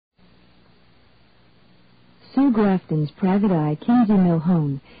Sue Grafton's private eye, Kinsey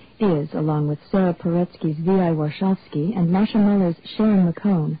Milhone, is, along with Sarah Paretsky's V.I. Warshawski and Marcia Muller's Sharon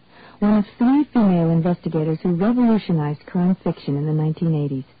McCone, one of 3 female investigators who revolutionized crime fiction in the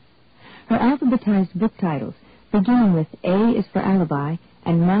 1980s. Her alphabetized book titles, beginning with A is for Alibi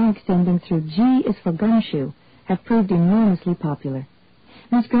and now extending through G is for Gumshoe, have proved enormously popular.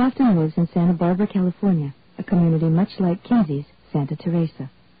 Miss Grafton lives in Santa Barbara, California, a community much like Kinsey's Santa Teresa.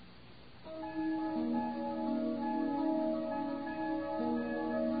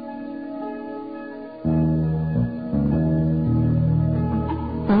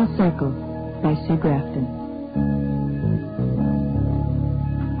 Full Circle by Sue Grafton.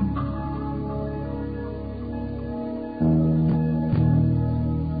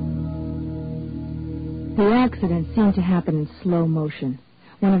 The accident seemed to happen in slow motion,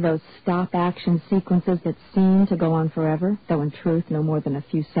 one of those stop-action sequences that seem to go on forever, though in truth no more than a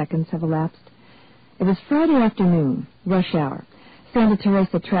few seconds have elapsed. It was Friday afternoon, rush hour, Santa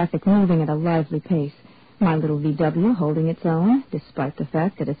Teresa traffic moving at a lively pace, my little VW holding its own, despite the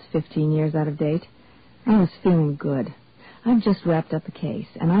fact that it's 15 years out of date. I was feeling good. I'd just wrapped up a case,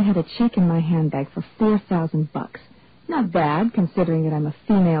 and I had a check in my handbag for $4,000. Not bad, considering that I'm a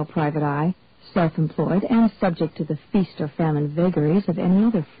female private eye, self-employed, and subject to the feast or famine vagaries of any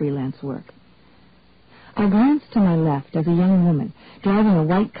other freelance work. I glanced to my left as a young woman, driving a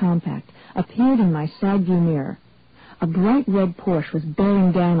white compact, appeared in my side view mirror. A bright red Porsche was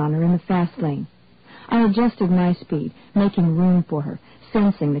bearing down on her in the fast lane. I adjusted my speed, making room for her,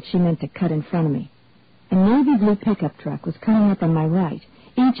 sensing that she meant to cut in front of me. A navy blue pickup truck was coming up on my right,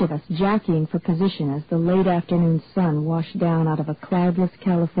 each of us jockeying for position as the late afternoon sun washed down out of a cloudless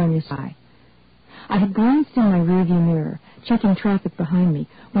California sky. I had glanced in my rearview mirror, checking traffic behind me,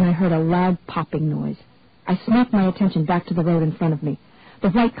 when I heard a loud popping noise. I snapped my attention back to the road in front of me. The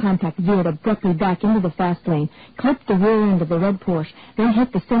white compact veered abruptly back into the fast lane, clipped the rear end of the red Porsche, then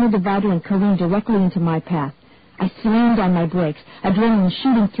hit the center divider and careened directly into my path. I slammed on my brakes, adrenaline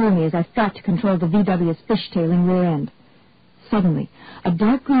shooting through me as I fought to control the VW's fishtailing rear end. Suddenly, a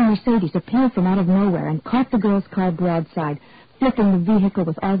dark green Mercedes appeared from out of nowhere and caught the girl's car broadside, flipping the vehicle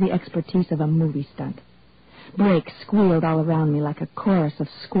with all the expertise of a movie stunt. Brakes squealed all around me like a chorus of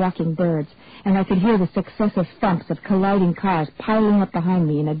squawking birds, and I could hear the successive thumps of colliding cars piling up behind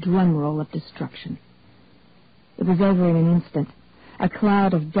me in a drum roll of destruction. It was over in an instant, a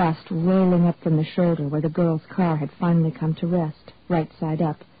cloud of dust rolling up from the shoulder where the girl's car had finally come to rest, right side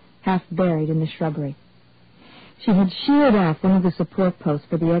up, half buried in the shrubbery. She had sheared off one of the support posts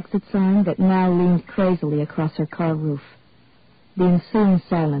for the exit sign that now leaned crazily across her car roof. The ensuing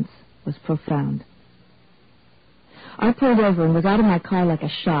silence was profound. I pulled over and was out of my car like a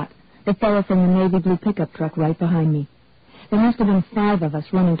shot, the fellow from the navy blue pickup truck right behind me. There must have been 5 of us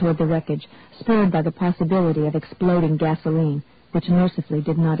running toward the wreckage, spurred by the possibility of exploding gasoline, which mercifully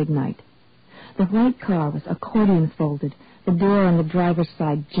did not ignite. The white car was accordion-folded, the door on the driver's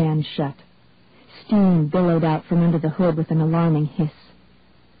side jammed shut. Steam billowed out from under the hood with an alarming hiss.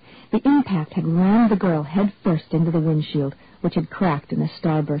 The impact had rammed the girl head first into the windshield, which had cracked in a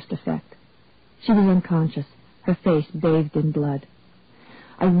starburst effect. She was unconscious, her face bathed in blood.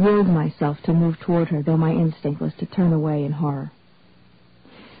 I willed myself to move toward her, though my instinct was to turn away in horror.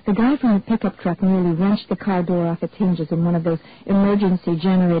 The guy from the pickup truck nearly wrenched the car door off its hinges in one of those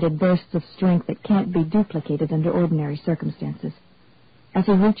emergency-generated bursts of strength that can't be duplicated under ordinary circumstances. As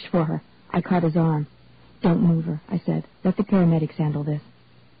he reached for her, I caught his arm. "Don't move her," I said. "Let the paramedics handle this."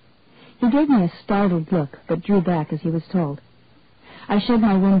 He gave me a startled look, but drew back as he was told. I shed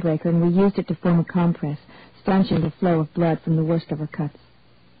my windbreaker, and we used it to form a compress, stanching the flow of blood from the worst of her cuts.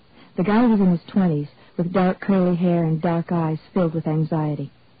 The guy was in his 20s, with dark curly hair and dark eyes filled with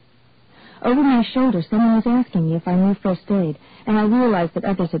anxiety. Over my shoulder, someone was asking me if I knew first aid, and I realized that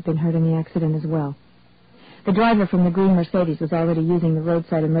others had been hurt in the accident as well. The driver from the green Mercedes was already using the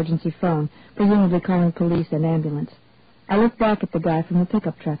roadside emergency phone, presumably calling police and ambulance. I looked back at the guy from the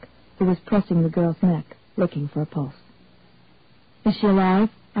pickup truck, who was pressing the girl's neck, looking for a pulse. "Is she alive?"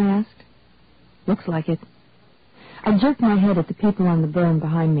 I asked. "Looks like it." I jerked my head at the people on the berm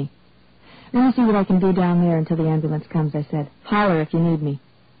behind me. "Let me see what I can do down there until the ambulance comes," I said. "Holler if you need me."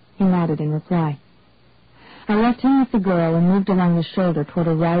 He nodded in reply. I left him with the girl and moved along the shoulder toward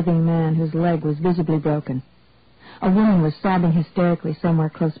a writhing man whose leg was visibly broken. A woman was sobbing hysterically somewhere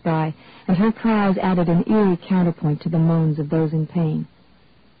close by, and her cries added an eerie counterpoint to the moans of those in pain.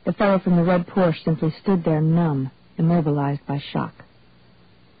 The fellow from the red Porsche simply stood there numb, immobilized by shock.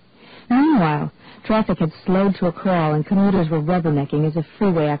 Meanwhile, traffic had slowed to a crawl, and commuters were rubbernecking as if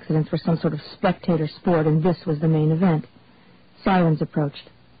freeway accidents were some sort of spectator sport, and this was the main event. Sirens approached.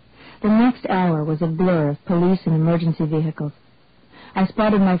 The next hour was a blur of police and emergency vehicles. I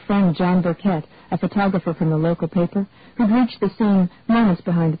spotted my friend John Burkett, a photographer from the local paper, who'd reached the scene moments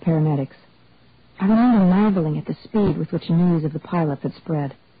behind the paramedics. I remember marveling at the speed with which news of the pilot had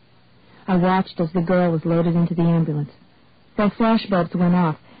spread. I watched as the girl was loaded into the ambulance. While flashbulbs went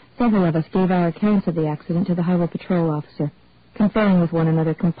off, several of us gave our accounts of the accident to the highway patrol officer, conferring with one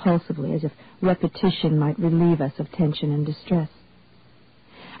another compulsively as if repetition might relieve us of tension and distress.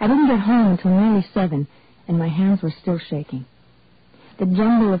 I didn't get home until nearly 7, and my hands were still shaking. The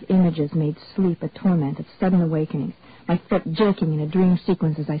jumble of images made sleep a torment of sudden awakenings, my foot jerking in a dream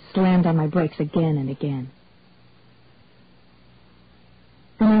sequence as I slammed on my brakes again and again.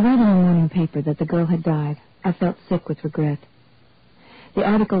 When I read in the morning paper that the girl had died, I felt sick with regret. The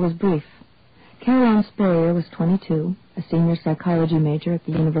article was brief. Caroline Spurrier was 22, a senior psychology major at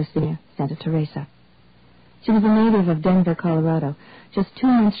the University of Santa Teresa. She was a native of Denver, Colorado, just 2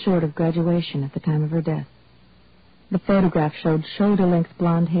 months short of graduation at the time of her death. The photograph showed shoulder-length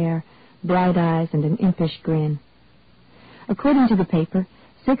blonde hair, bright eyes, and an impish grin. According to the paper,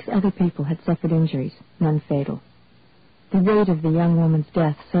 6 other people had suffered injuries, none fatal. The weight of the young woman's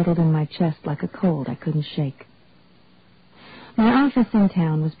death settled in my chest like a cold I couldn't shake. My office in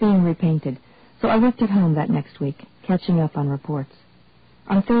town was being repainted, so I worked at home that next week, catching up on reports.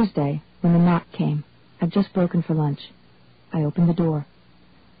 On Thursday, when the knock came, I'd just broken for lunch. I opened the door.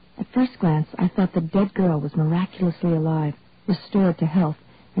 At first glance, I thought the dead girl was miraculously alive, restored to health,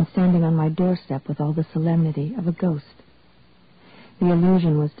 and standing on my doorstep with all the solemnity of a ghost. The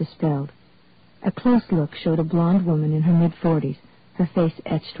illusion was dispelled. A close look showed a blonde woman in her mid-40s, her face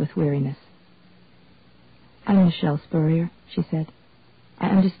etched with weariness. "I'm Michelle Spurrier," she said. "I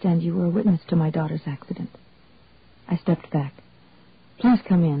understand you were a witness to my daughter's accident." I stepped back. "Please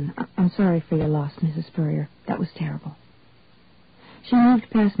come in. I'm sorry for your loss, Mrs. Spurrier. That was terrible." She moved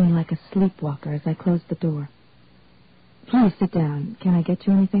past me like a sleepwalker as I closed the door. "Please sit down. Can I get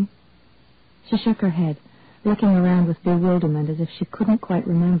you anything?" She shook her head, looking around with bewilderment as if she couldn't quite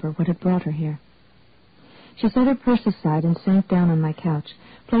remember what had brought her here. She set her purse aside and sank down on my couch,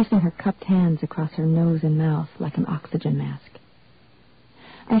 placing her cupped hands across her nose and mouth like an oxygen mask.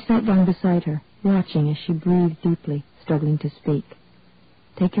 I sat down beside her, watching as she breathed deeply, struggling to speak.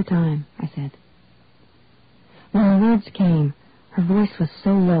 "Take your time," I said. When the words came, her voice was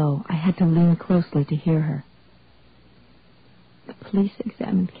so low I had to lean closely to hear her. "The police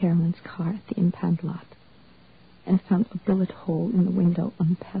examined Carolyn's car at the impound lot and found a bullet hole in the window on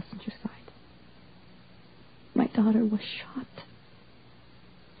the passenger side. My daughter was shot."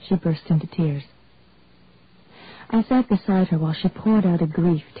 She burst into tears. I sat beside her while she poured out a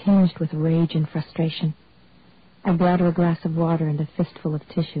grief tinged with rage and frustration. I brought her a glass of water and a fistful of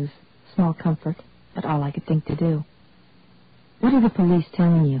tissues, small comfort, but all I could think to do. "What are the police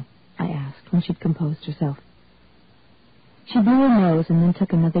telling you?" I asked when she'd composed herself. She blew her nose and then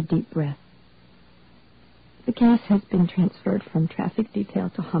took another deep breath. "The case has been transferred from traffic detail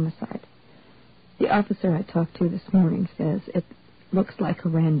to homicide. The officer I talked to this morning says it looks like a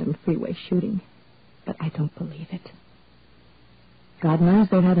random freeway shooting, but I don't believe it." "God knows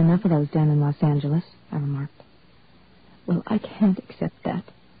they've had enough of those down in Los Angeles," I remarked. "Well, I can't accept that.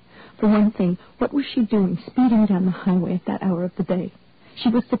 For one thing, what was she doing speeding down the highway at that hour of the day? She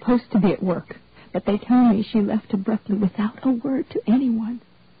was supposed to be at work, but they tell me she left abruptly without a word to anyone."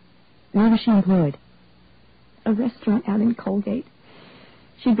 "Where was she employed?" "A restaurant out in Colgate.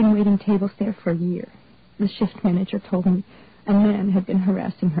 She'd been waiting tables there for a year. The shift manager told me a man had been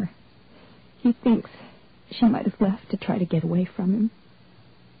harassing her. He thinks she might have left to try to get away from him."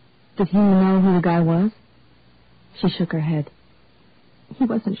 "Did he know who the guy was?" She shook her head. "He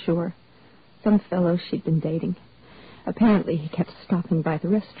wasn't sure. Some fellow she'd been dating. Apparently he kept stopping by the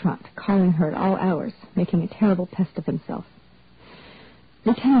restaurant, calling her at all hours, making a terrible pest of himself.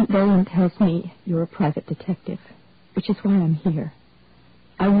 Lieutenant Bowen tells me you're a private detective, which is why I'm here.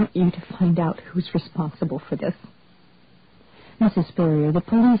 I want you to find out who's responsible for this." "Mrs. Spurrier, the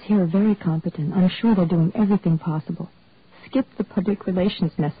police here are very competent. I'm sure they're doing everything possible." "Skip the public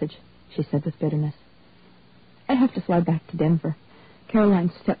relations message," she said with bitterness. "I have to fly back to Denver.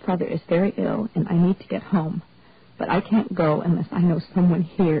 Caroline's stepfather is very ill, and I need to get home. But I can't go unless I know someone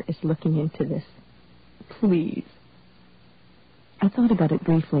here is looking into this. Please." I thought about it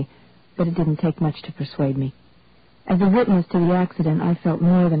briefly, but it didn't take much to persuade me. As a witness to the accident, I felt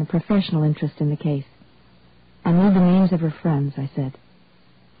more than a professional interest in the case. "I need the names of her friends," I said.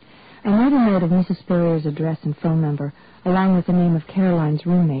 I made a note of Mrs. Spurrier's address and phone number, along with the name of Caroline's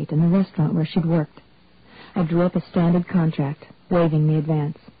roommate and the restaurant where she'd worked. I drew up a standard contract, waiving the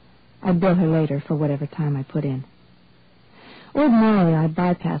advance. I'd bill her later for whatever time I put in. Ordinarily, I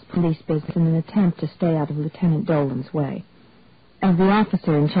bypass police business in an attempt to stay out of Lieutenant Dolan's way. As the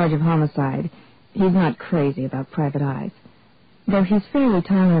officer in charge of homicide, he's not crazy about private eyes. Though he's fairly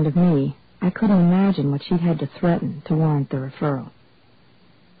tolerant of me, I couldn't imagine what she'd had to threaten to warrant the referral.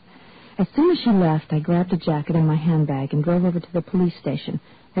 As soon as she left, I grabbed a jacket and my handbag and drove over to the police station,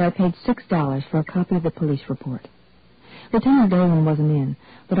 where I paid $6 for a copy of the police report. Lieutenant Dolan wasn't in,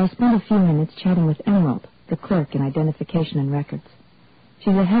 but I spent a few minutes chatting with Emerald, the clerk in identification and records.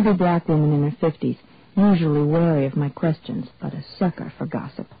 She's a heavy black woman in her 50s, usually wary of my questions, but a sucker for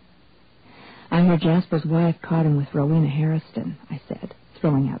gossip. I hear Jasper's wife caught him with Rowena Harrison, I said,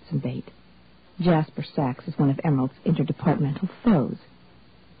 throwing out some bait. Jasper Sachs is one of Emerald's interdepartmental foes.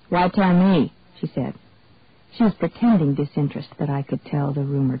 Why tell me? She said. She was pretending disinterest, but I could tell the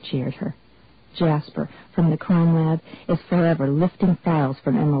rumor cheered her. Jasper, from the crime lab, is forever lifting files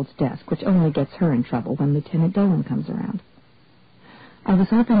from Emerald's desk, which only gets her in trouble when Lieutenant Dolan comes around. I was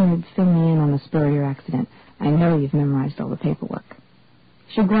hoping you'd fill me in on the Spurrier accident. I know you've memorized all the paperwork.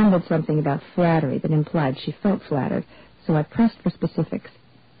 She grumbled something about flattery that implied she felt flattered, so I pressed for specifics.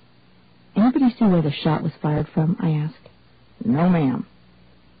 Anybody see where the shot was fired from? I asked. No, ma'am.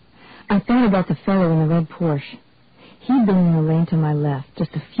 I thought about the fellow in the red Porsche. He'd been in the lane to my left,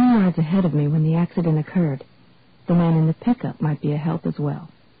 just a few yards ahead of me when the accident occurred. The man in the pickup might be a help as well.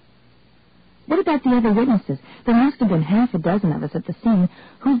 What about the other witnesses? There must have been half a dozen of us at the scene.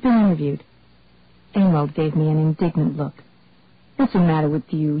 Who's been interviewed? Emerald gave me an indignant look. What's the matter with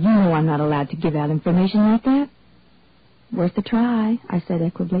you? You know I'm not allowed to give out information like that. Worth a try, I said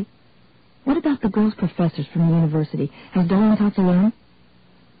equably. What about the girls' professors from the university? Has Dolan talked to them?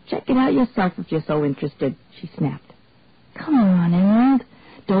 Check it out yourself if you're so interested, she snapped. Come on, Emerald.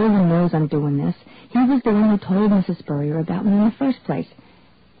 Dolan knows I'm doing this. He was the one who told Mrs. Spurrier about me in the first place.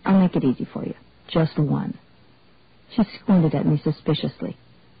 I'll make it easy for you. Just one. She squinted at me suspiciously.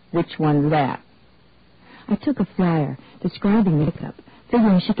 Which one's that? I took a flyer describing the pickup,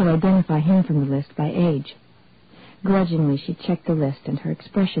 figuring she could identify him from the list by age. Grudgingly, she checked the list, and her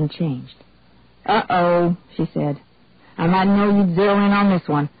expression changed. Uh-oh, she said. I might know you'd zero in on this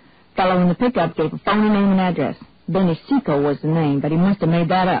one. Fellow in the pickup gave a phony name and address. Benny Seco was the name, but he must have made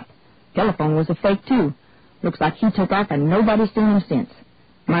that up. Telephone was a fake, too. Looks like he took off and nobody's seen him since.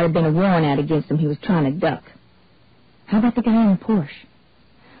 Might have been a warrant out against him he was trying to duck. How about the guy in the Porsche?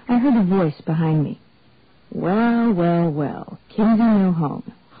 I heard a voice behind me. Well, well, well. Kinsey no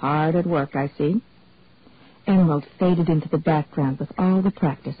home. Hard at work, I see. Emerald faded into the background with all the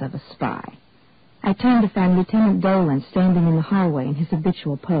practice of a spy. I turned to find Lieutenant Dolan standing in the hallway in his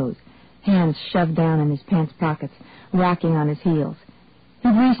habitual pose, hands shoved down in his pants pockets, rocking on his heels. He'd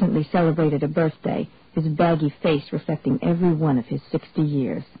recently celebrated a birthday, his baggy face reflecting every one of his 60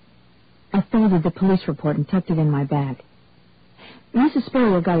 years. I folded the police report and tucked it in my bag. Mrs.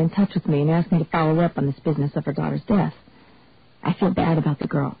 Spurrier got in touch with me and asked me to follow up on this business of her daughter's death. I feel bad about the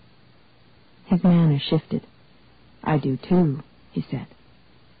girl. His manner shifted. I do, too, he said.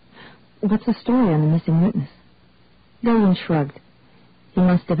 What's the story on the missing witness? Dolan shrugged. He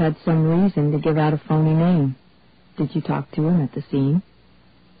must have had some reason to give out a phony name. Did you talk to him at the scene?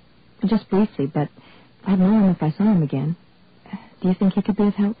 Just briefly, but I'd know him if I saw him again. Do you think he could be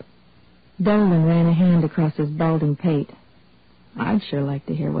of help? Dolan ran a hand across his balding pate. I'd sure like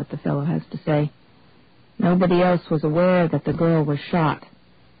to hear what the fellow has to say. Nobody else was aware that the girl was shot.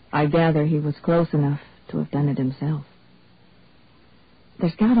 I gather he was close enough to have done it himself.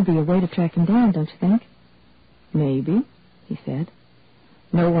 There's got to be a way to track him down, don't you think? Maybe, he said.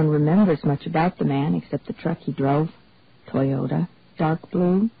 No one remembers much about the man except the truck he drove. Toyota, dark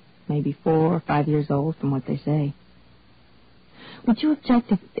blue, maybe 4 or 5 years old from what they say. Would you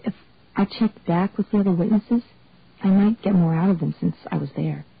object if I checked back with the other witnesses? I might get more out of them since I was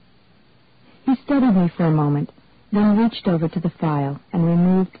there. He studied me for a moment, then reached over to the file and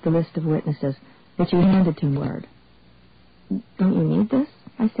removed the list of witnesses, which he handed to Word. Don't you need this?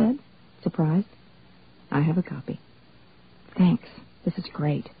 I said, surprised. I have a copy. Thanks. This is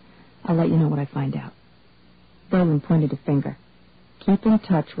great. I'll let you know what I find out. Dolan pointed a finger. Keep in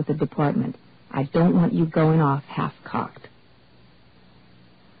touch with the department. I don't want you going off half-cocked.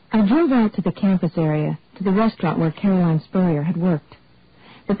 I drove out to the campus area, to the restaurant where Caroline Spurrier had worked.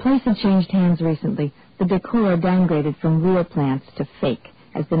 The place had changed hands recently, the decor downgraded from real plants to fake,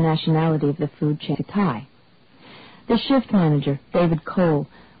 as the nationality of the food chain to Thai. The shift manager, David Cole,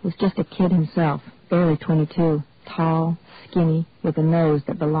 was just a kid himself, barely 22, tall, skinny, with a nose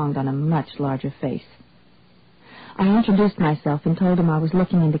that belonged on a much larger face. I introduced myself and told him I was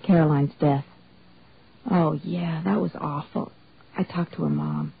looking into Caroline's death. Oh, yeah, that was awful. I talked to her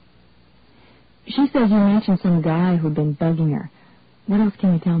mom. She says you mentioned some guy who'd been bugging her. What else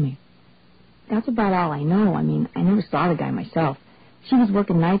can you tell me? That's about all I know. I mean, I never saw the guy myself. She was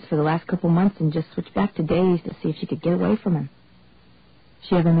working nights for the last couple months and just switched back to days to see if she could get away from him.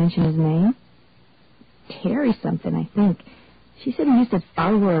 She ever mention his name? Terry something, I think. She said he used to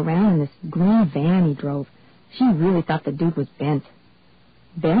follow her around in this green van he drove. She really thought the dude was bent.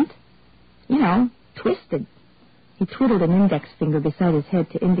 Bent? You know, twisted. He twiddled an index finger beside his head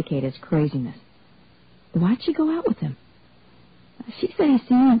to indicate his craziness. Why'd she go out with him? She said he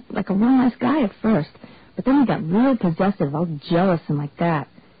seemed like a real nice guy at first, but then he got real possessive, all jealous and like that.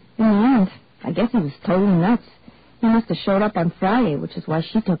 In the end, I guess he was totally nuts. He must have showed up on Friday, which is why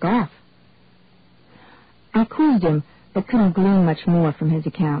she took off. I quizzed him, but couldn't glean much more from his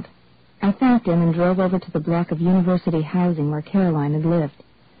account. I thanked him and drove over to the block of university housing where Caroline had lived.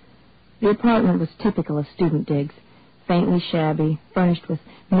 The apartment was typical of student digs, faintly shabby, furnished with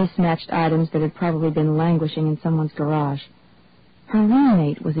mismatched items that had probably been languishing in someone's garage. Her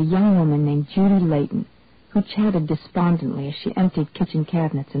roommate was a young woman named Judy Layton, who chatted despondently as she emptied kitchen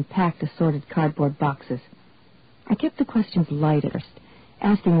cabinets and packed assorted cardboard boxes. I kept the questions light at first,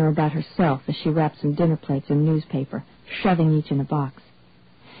 asking her about herself as she wrapped some dinner plates in newspaper, shoving each in a box.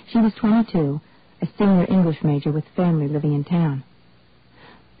 She was 22, a senior English major with family living in town.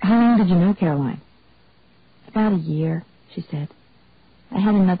 How long did you know Caroline? About a year, she said. I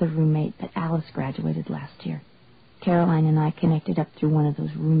had another roommate, but Alice graduated last year. Caroline and I connected up through one of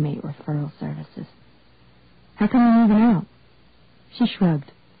those roommate referral services. How come you're moving out? She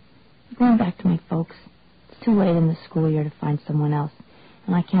shrugged. I'm going back to my folks. It's too late in the school year to find someone else,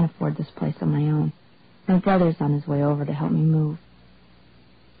 and I can't afford this place on my own. My brother's on his way over to help me move.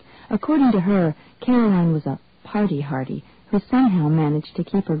 According to her, Caroline was a party hardy who somehow managed to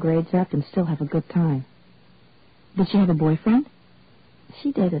keep her grades up and still have a good time. Did she have a boyfriend?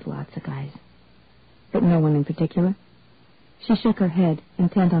 She dated lots of guys. But no one in particular? She shook her head,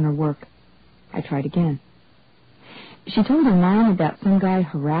 intent on her work. I tried again. She told her mom about some guy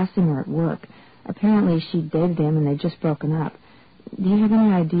harassing her at work. Apparently she dated him and they'd just broken up. Do you have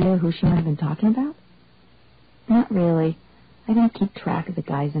any idea who she might have been talking about? Not really. I didn't keep track of the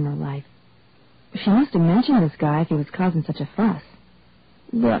guys in her life. She must have mentioned this guy if he was causing such a fuss.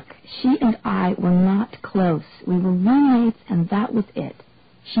 Look, she and I were not close. We were roommates, and that was it.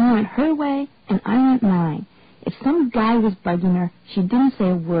 She went her way, and I went mine. If some guy was bugging her, she didn't say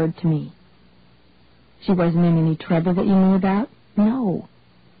a word to me. She wasn't in any trouble that you knew about? No.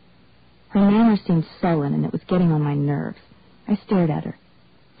 Her manner seemed sullen, and it was getting on my nerves. I stared at her.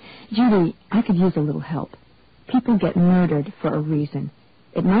 Judy, I could use a little help. People get murdered for a reason.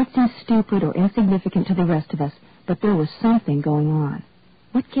 It might seem stupid or insignificant to the rest of us, but there was something going on.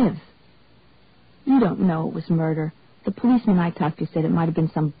 What gives? You don't know it was murder. The policeman I talked to said it might have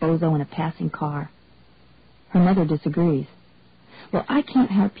been some bozo in a passing car. Her mother disagrees. Well, I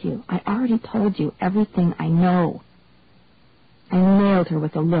can't help you. I already told you everything I know. I nailed her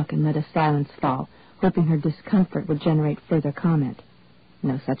with a look and let a silence fall, hoping her discomfort would generate further comment.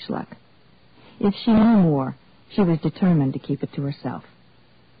 No such luck. If she knew more, she was determined to keep it to herself.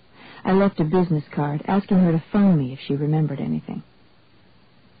 I left a business card asking her to phone me if she remembered anything.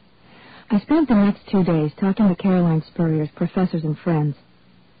 I spent the next 2 days talking to Caroline Spurrier's professors and friends.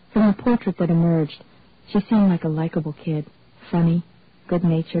 From the portrait that emerged, she seemed like a likable kid, funny,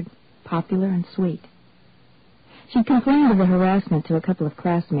 good-natured, popular, and sweet. She complained of the harassment to a couple of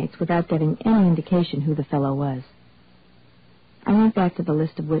classmates without getting any indication who the fellow was. I went back to the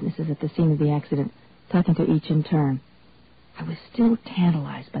list of witnesses at the scene of the accident, talking to each in turn. I was still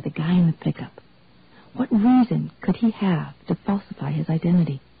tantalized by the guy in the pickup. What reason could he have to falsify his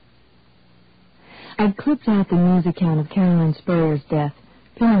identity? I'd clipped out the news account of Caroline Spurrier's death,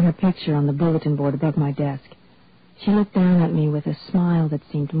 pinning her picture on the bulletin board above my desk. She looked down at me with a smile that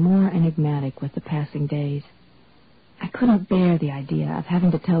seemed more enigmatic with the passing days. I couldn't bear the idea of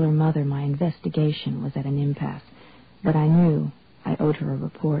having to tell her mother my investigation was at an impasse, but I knew I owed her a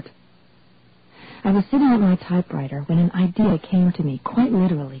report. I was sitting at my typewriter when an idea came to me, quite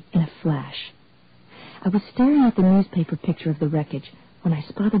literally, in a flash. I was staring at the newspaper picture of the wreckage when I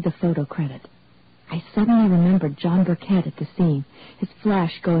spotted the photo credit. I suddenly remembered John Burkett at the scene, his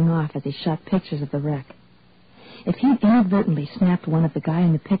flash going off as he shot pictures of the wreck. If he'd inadvertently snapped one of the guy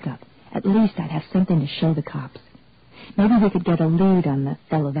in the pickup, at least I'd have something to show the cops. Maybe we could get a lead on the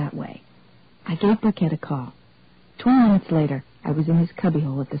fellow that way. I gave Burkett a call. 20 minutes later, I was in his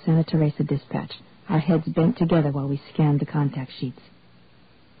cubbyhole at the Santa Teresa Dispatch, our heads bent together while we scanned the contact sheets.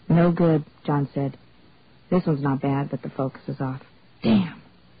 No good, John said. This one's not bad, but the focus is off. Damn,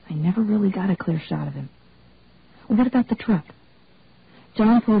 I never really got a clear shot of him. What about the truck?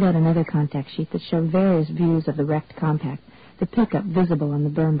 John pulled out another contact sheet that showed various views of the wrecked compact, the pickup visible on the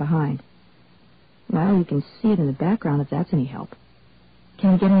berm behind. Well, you can see it in the background if that's any help.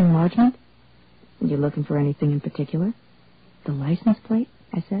 Can you get an enlargement? You looking for anything in particular? The license plate,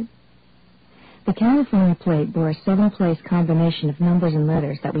 I said. The California plate bore a 7-place combination of numbers and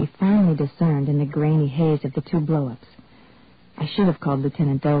letters that we finally discerned in the grainy haze of the 2 blow-ups. I should have called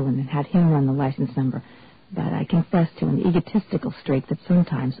Lieutenant Dolan and had him run the license number, but I confess to an egotistical streak that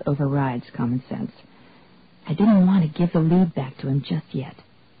sometimes overrides common sense. I didn't want to give the lead back to him just yet.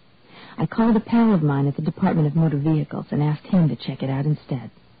 I called a pal of mine at the Department of Motor Vehicles and asked him to check it out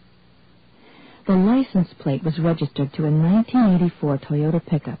instead. The license plate was registered to a 1984 Toyota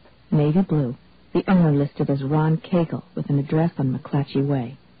pickup, navy blue, the owner listed as Ron Cagle, with an address on McClatchy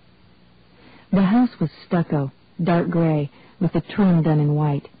Way. The house was stucco, dark gray, with the trim done in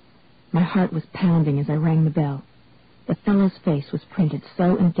white. My heart was pounding as I rang the bell. The fellow's face was printed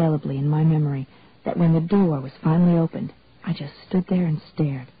so indelibly in my memory that when the door was finally opened, I just stood there and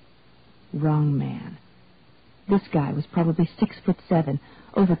stared. Wrong man. This guy was probably 6'7",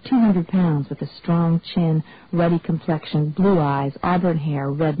 over 200 pounds, with a strong chin, ruddy complexion, blue eyes, auburn hair,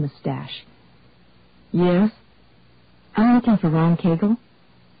 red mustache. Yes? I'm looking for Ron Cagle.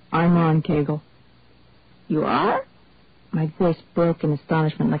 I'm Ron Cagle. You are? My voice broke in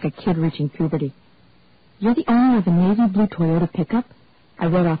astonishment like a kid reaching puberty. You're the owner of a navy blue Toyota pickup? I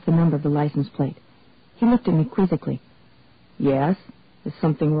read off the number of the license plate. He looked at me quizzically. Yes? Is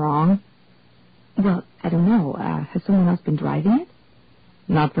something wrong? Well, I don't know. Has someone else been driving it?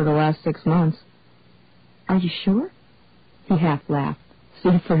 Not for the last 6 months. Are you sure? He half laughed.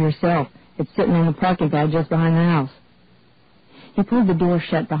 See for yourself. It's sitting in the parking pad just behind the house. He pulled the door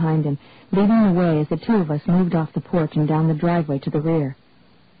shut behind him, leading the way as the 2 of us moved off the porch and down the driveway to the rear.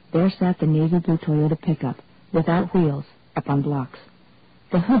 There sat the navy blue Toyota pickup, without wheels, up on blocks.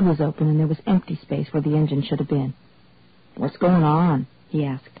 The hood was open and there was empty space where the engine should have been. What's going on? He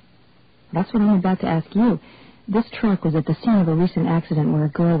asked. That's what I'm about to ask you. This truck was at the scene of a recent accident where a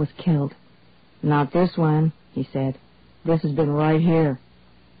girl was killed. Not this one, he said. This has been right here.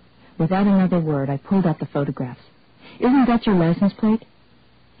 Without another word, I pulled out the photographs. Isn't that your license plate?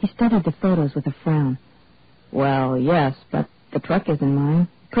 He studied the photos with a frown. Well, yes, but the truck isn't mine.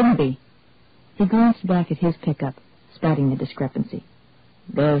 Couldn't be. He glanced back at his pickup, spotting the discrepancy.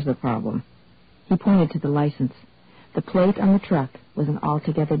 There's the problem. He pointed to the license. The plate on the truck was an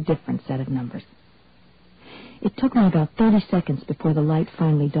altogether different set of numbers. It took me about 30 seconds before the light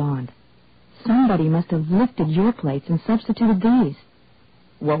finally dawned. Somebody must have lifted your plates and substituted these.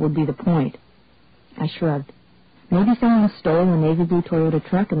 What would be the point? I shrugged. Maybe someone stole a navy blue Toyota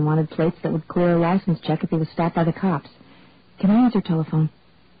truck and wanted plates that would clear a license check if he was stopped by the cops. Can I use your telephone?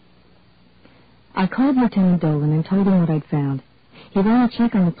 I called Lieutenant Dolan and told him what I'd found. He ran a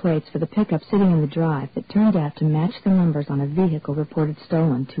check on the plates for the pickup sitting in the drive that turned out to match the numbers on a vehicle reported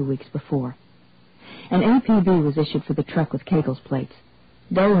stolen 2 weeks before. An APB was issued for the truck with Cagle's plates.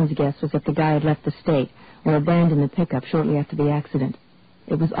 Dolan's guess was that the guy had left the state or abandoned the pickup shortly after the accident.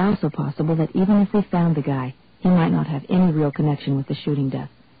 It was also possible that even if we found the guy, he might not have any real connection with the shooting death.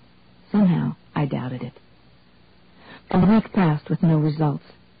 Somehow, I doubted it. A week passed with no results.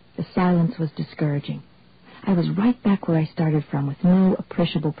 The silence was discouraging. I was right back where I started from with no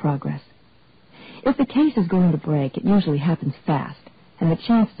appreciable progress. If the case is going to break, it usually happens fast, and the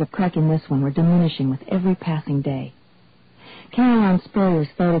chances of cracking this one were diminishing with every passing day. Caroline Spurrier's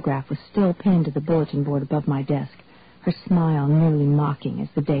photograph was still pinned to the bulletin board above my desk, her smile nearly mocking as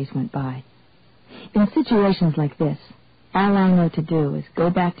the days went by. In situations like this, all I know to do is go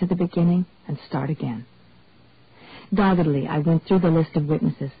back to the beginning and start again. Doggedly, I went through the list of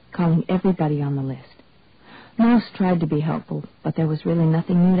witnesses, calling everybody on the list. Most tried to be helpful, but there was really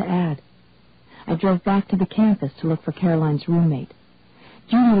nothing new to add. I drove back to the campus to look for Caroline's roommate.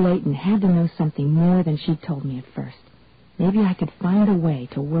 Judy Layton had to know something more than she'd told me at first. Maybe I could find a way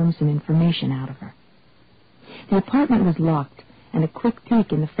to worm some information out of her. The apartment was locked, and a quick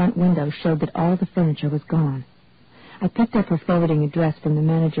peek in the front window showed that all the furniture was gone. I picked up her forwarding address from the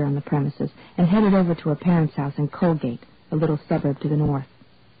manager on the premises and headed over to her parents' house in Colgate, a little suburb to the north.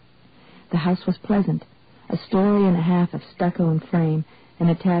 The house was pleasant, a story and a half of stucco and frame, an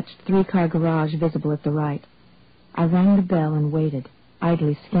attached 3-car garage visible at the right. I rang the bell and waited,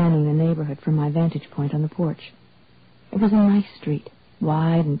 idly scanning the neighborhood from my vantage point on the porch. It was a nice street,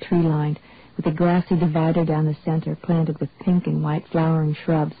 wide and tree-lined, with a grassy divider down the center planted with pink and white flowering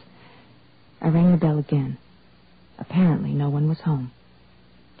shrubs. I rang the bell again. Apparently no one was home.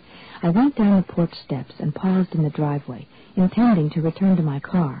 I went down the porch steps and paused in the driveway, intending to return to my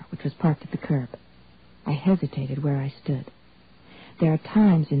car, which was parked at the curb. I hesitated where I stood. There are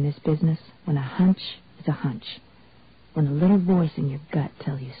times in this business when a hunch is a hunch, when a little voice in your gut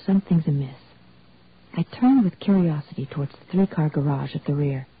tells you something's amiss. I turned with curiosity towards the 3-car garage at the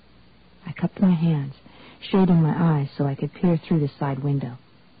rear. I cupped my hands, shading my eyes so I could peer through the side window.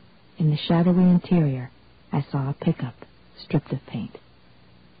 In the shadowy interior, I saw a pickup stripped of paint.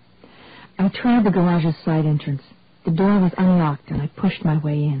 I tried the garage's side entrance. The door was unlocked, and I pushed my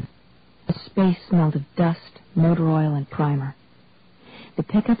way in. The space smelled of dust, motor oil, and primer. The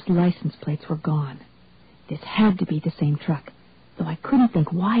pickup's license plates were gone. This had to be the same truck, though I couldn't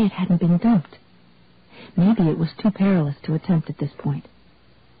think why it hadn't been dumped. Maybe it was too perilous to attempt at this point.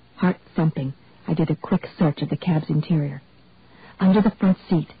 Heart thumping, I did a quick search of the cab's interior. Under the front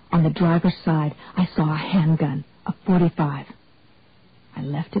seat, on the driver's side, I saw a handgun, a .45. I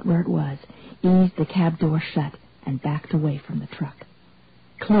left it where it was, eased the cab door shut, and backed away from the truck.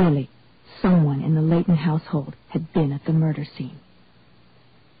 Clearly, someone in the Layton household had been at the murder scene.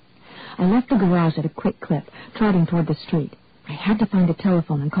 I left the garage at a quick clip, trotting toward the street. I had to find a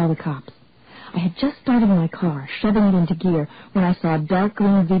telephone and call the cops. I had just started my car, shoving it into gear, when I saw a dark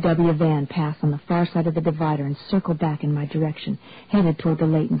green VW van pass on the far side of the divider and circle back in my direction, headed toward the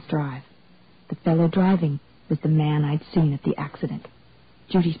Layton's drive. The fellow driving was the man I'd seen at the accident.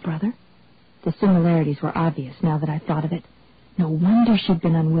 Judy's brother? The similarities were obvious now that I thought of it. No wonder she'd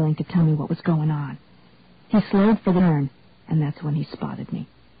been unwilling to tell me what was going on. He slowed for the turn, and that's when he spotted me.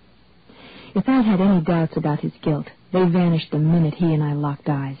 If I'd had any doubts about his guilt, they vanished the minute he and I locked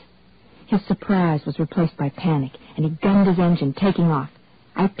eyes. His surprise was replaced by panic, and he gunned his engine, taking off.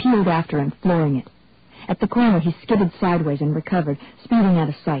 I peeled after him, flooring it. At the corner, he skidded sideways and recovered, speeding out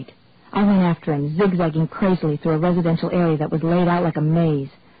of sight. I went after him, zigzagging crazily through a residential area that was laid out like a maze.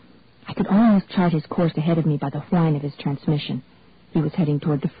 I could almost chart his course ahead of me by the whine of his transmission. He was heading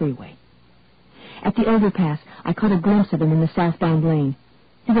toward the freeway. At the overpass, I caught a glimpse of him in the southbound lane.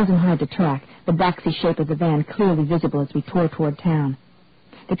 He wasn't hard to track, the boxy shape of the van clearly visible as we tore toward town.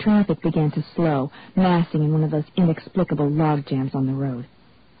 The traffic began to slow, massing in one of those inexplicable log jams on the road.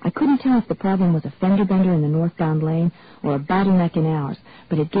 I couldn't tell if the problem was a fender bender in the northbound lane or a bottleneck in ours,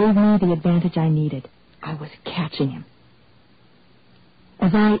 but it gave me the advantage I needed. I was catching him.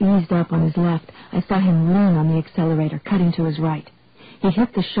 As I eased up on his left, I saw him lean on the accelerator, cutting to his right. He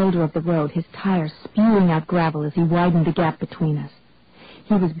hit the shoulder of the road, his tires spewing out gravel as he widened the gap between us.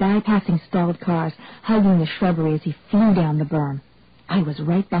 He was bypassing stalled cars, hugging the shrubbery as he flew down the berm. I was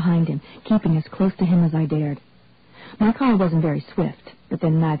right behind him, keeping as close to him as I dared. My car wasn't very swift, but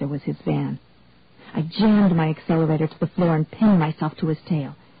then neither was his van. I jammed my accelerator to the floor and pinned myself to his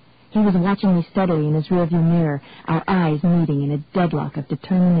tail. He was watching me steadily in his rearview mirror, our eyes meeting in a deadlock of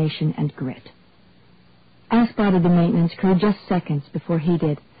determination and grit. I spotted the maintenance crew just seconds before he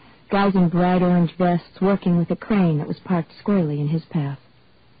did, guys in bright orange vests working with a crane that was parked squarely in his path.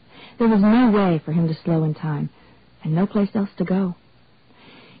 There was no way for him to slow in time, and no place else to go.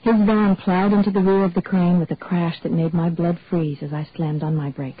 His van plowed into the rear of the crane with a crash that made my blood freeze as I slammed on my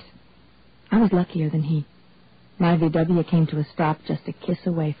brakes. I was luckier than he. My VW came to a stop just a kiss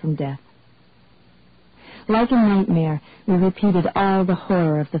away from death. Like a nightmare, we repeated all the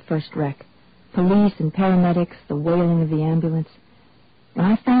horror of the first wreck. Police and paramedics, the wailing of the ambulance. When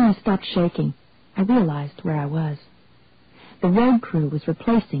I finally stopped shaking, I realized where I was. The road crew was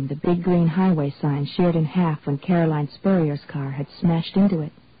replacing the big green highway sign sheared in half when Caroline Spurrier's car had smashed into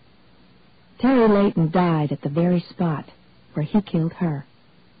it. Terry Layton died at the very spot where he killed her.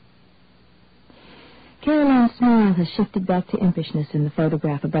 Caroline's smile has shifted back to impishness in the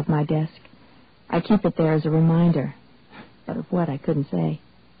photograph above my desk. I keep it there as a reminder, but of what I couldn't say.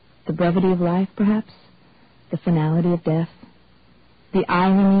 The brevity of life, perhaps? The finality of death? The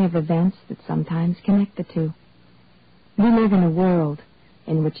irony of events that sometimes connect the two. We live in a world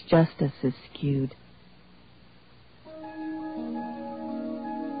in which justice is skewed.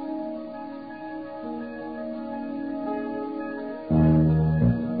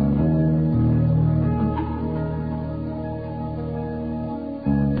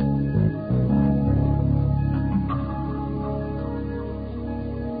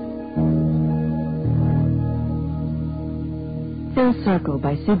 Full Circle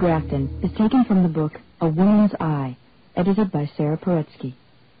by Sue Grafton is taken from the book A Woman's Eye, edited by Sarah Poretsky.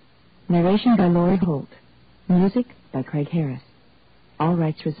 Narration by Laurie Holt. Music by Craig Harris. All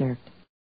rights reserved.